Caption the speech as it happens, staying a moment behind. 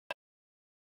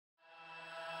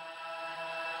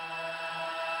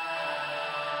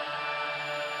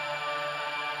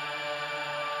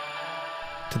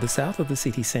To the south of the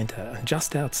city centre and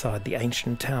just outside the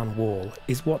ancient town wall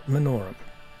is Wat Manorom.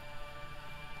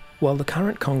 While the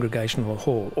current Congregational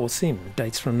Hall, or SIM,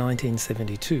 dates from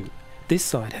 1972, this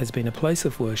site has been a place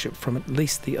of worship from at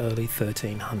least the early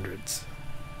 1300s.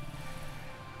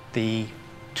 The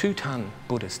 2-ton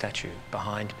Buddha statue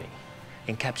behind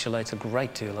me encapsulates a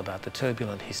great deal about the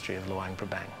turbulent history of Luang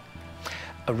Prabang.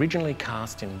 Originally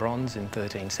cast in bronze in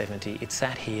 1370, it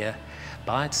sat here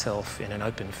by itself in an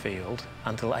open field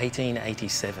until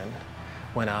 1887,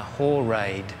 when a Hor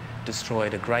raid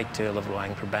destroyed a great deal of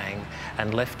Luang Prabang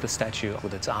and left the statue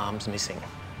with its arms missing.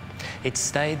 It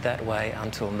stayed that way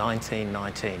until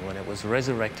 1919, when it was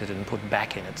resurrected and put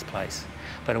back in its place.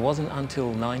 But it wasn't until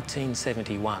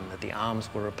 1971 that the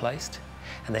arms were replaced,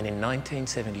 and then in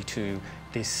 1972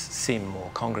 this SIM, or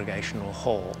Congregational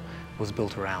Hall, was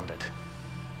built around it.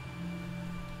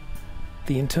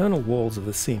 The internal walls of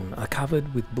the SIM are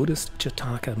covered with Buddhist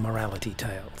Jataka morality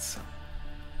tales.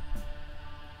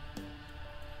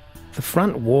 The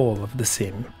front wall of the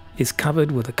SIM is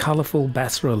covered with a colourful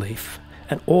bas-relief,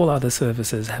 and all other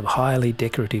surfaces have highly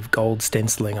decorative gold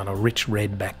stenciling on a rich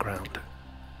red background.